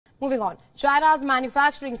Moving on, China's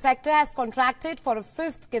manufacturing sector has contracted for a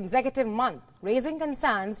fifth consecutive month, raising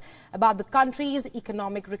concerns about the country's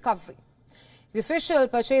economic recovery. The official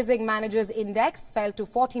Purchasing Managers Index fell to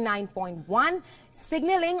 49.1,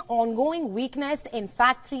 signaling ongoing weakness in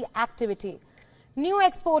factory activity. New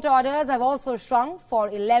export orders have also shrunk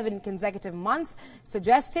for 11 consecutive months,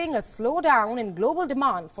 suggesting a slowdown in global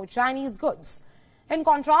demand for Chinese goods. In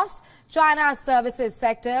contrast, China's services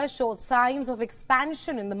sector showed signs of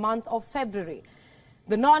expansion in the month of February.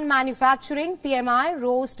 The non-manufacturing PMI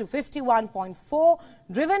rose to 51.4,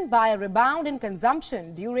 driven by a rebound in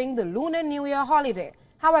consumption during the Lunar New Year holiday.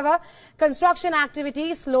 However, construction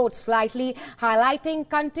activity slowed slightly, highlighting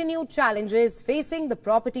continued challenges facing the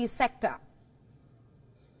property sector.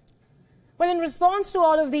 Well, in response to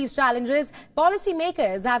all of these challenges,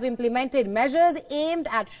 policymakers have implemented measures aimed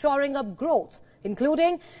at shoring up growth,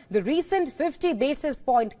 including the recent 50 basis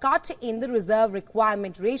point cut in the reserve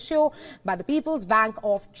requirement ratio by the People's Bank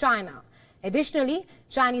of China. Additionally,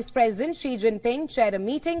 Chinese President Xi Jinping chaired a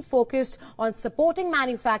meeting focused on supporting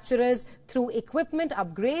manufacturers through equipment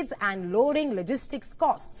upgrades and lowering logistics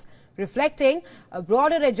costs, reflecting a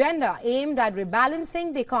broader agenda aimed at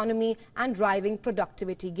rebalancing the economy and driving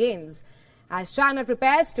productivity gains. As China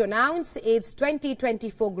prepares to announce its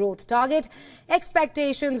 2024 growth target,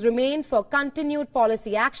 expectations remain for continued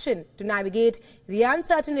policy action to navigate the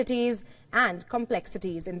uncertainties and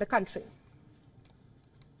complexities in the country.